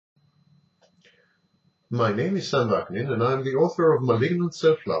My name is Sam Vaknin, and I am the author of Malignant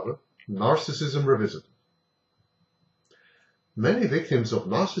Self-Love, Narcissism Revisited. Many victims of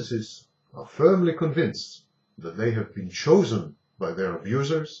narcissists are firmly convinced that they have been chosen by their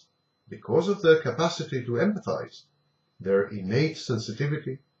abusers because of their capacity to empathize, their innate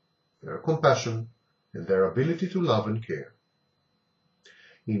sensitivity, their compassion, and their ability to love and care.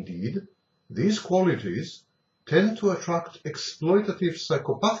 Indeed, these qualities tend to attract exploitative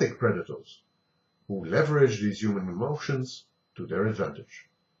psychopathic predators who leverage these human emotions to their advantage.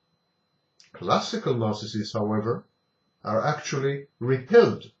 Classical narcissists, however, are actually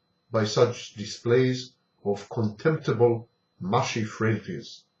repelled by such displays of contemptible, mushy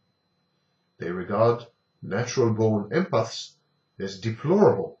frailties. They regard natural-born empaths as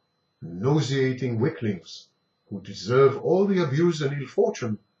deplorable, nauseating weaklings who deserve all the abuse and ill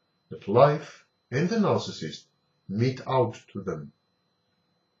fortune that life and the narcissist mete out to them.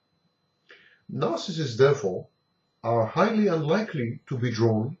 Narcissists, therefore, are highly unlikely to be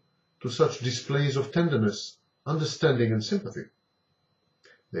drawn to such displays of tenderness, understanding, and sympathy.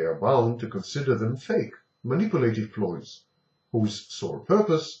 They are bound to consider them fake, manipulative ploys, whose sole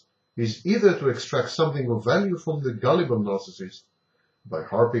purpose is either to extract something of value from the gullible narcissist by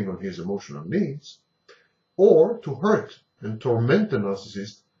harping on his emotional needs, or to hurt and torment the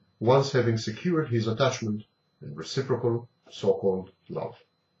narcissist once having secured his attachment and reciprocal so-called love.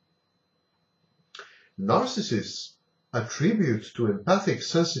 Narcissists attribute to empathic,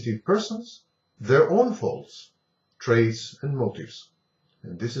 sensitive persons their own faults, traits, and motives,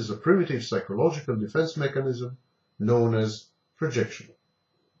 and this is a primitive psychological defense mechanism known as projection.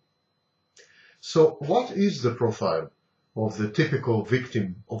 So, what is the profile of the typical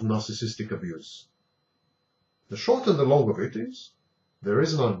victim of narcissistic abuse? The short and the long of it is, there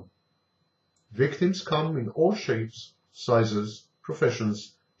is none. Victims come in all shapes, sizes,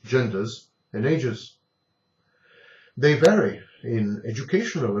 professions, genders, and ages. They vary in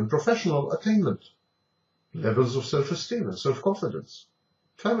educational and professional attainment, levels of self-esteem and self-confidence,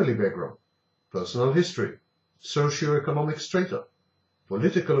 family background, personal history, socio-economic strata,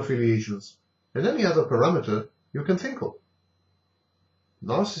 political affiliations, and any other parameter you can think of.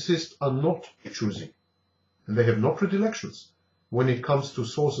 Narcissists are not choosy, and they have no predilections when it comes to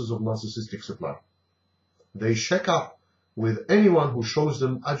sources of narcissistic supply. They shack up with anyone who shows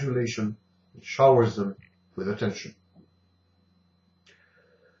them adulation and showers them with attention.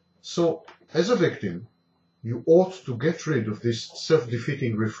 So, as a victim, you ought to get rid of this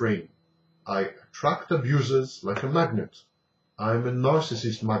self-defeating refrain, I attract abusers like a magnet. I am a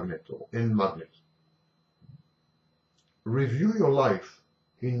narcissist magnet or end magnet. Review your life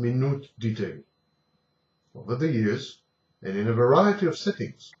in minute detail. Over the years, and in a variety of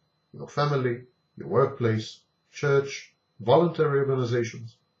settings, your family, your workplace, church, voluntary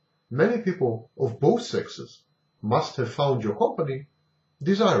organizations, many people of both sexes must have found your company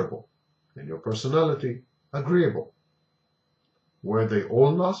desirable and your personality agreeable. Were they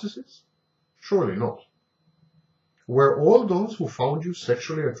all narcissists? Surely not. Were all those who found you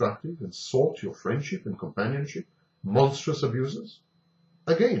sexually attractive and sought your friendship and companionship monstrous abusers?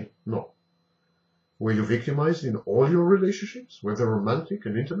 Again, no. Were you victimized in all your relationships, whether romantic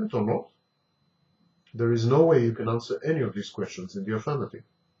and intimate or not? There is no way you can answer any of these questions in the affirmative.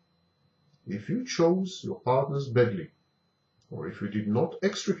 If you chose your partners badly, or if you did not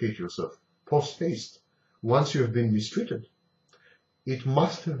extricate yourself post-haste once you have been mistreated, it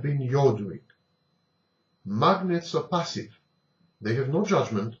must have been your doing. Magnets are passive. They have no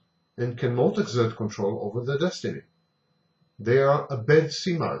judgment and cannot exert control over their destiny. They are a bed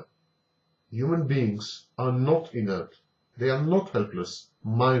simile. Human beings are not inert. They are not helpless,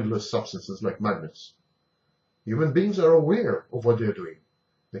 mindless substances like magnets. Human beings are aware of what they are doing.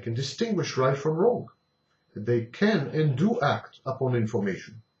 They can distinguish right from wrong. They can and do act upon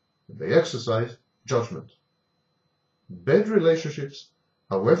information. They exercise judgment. Bad relationships,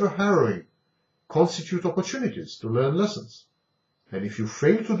 however harrowing, constitute opportunities to learn lessons. And if you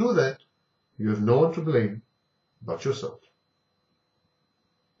fail to do that, you have no one to blame but yourself.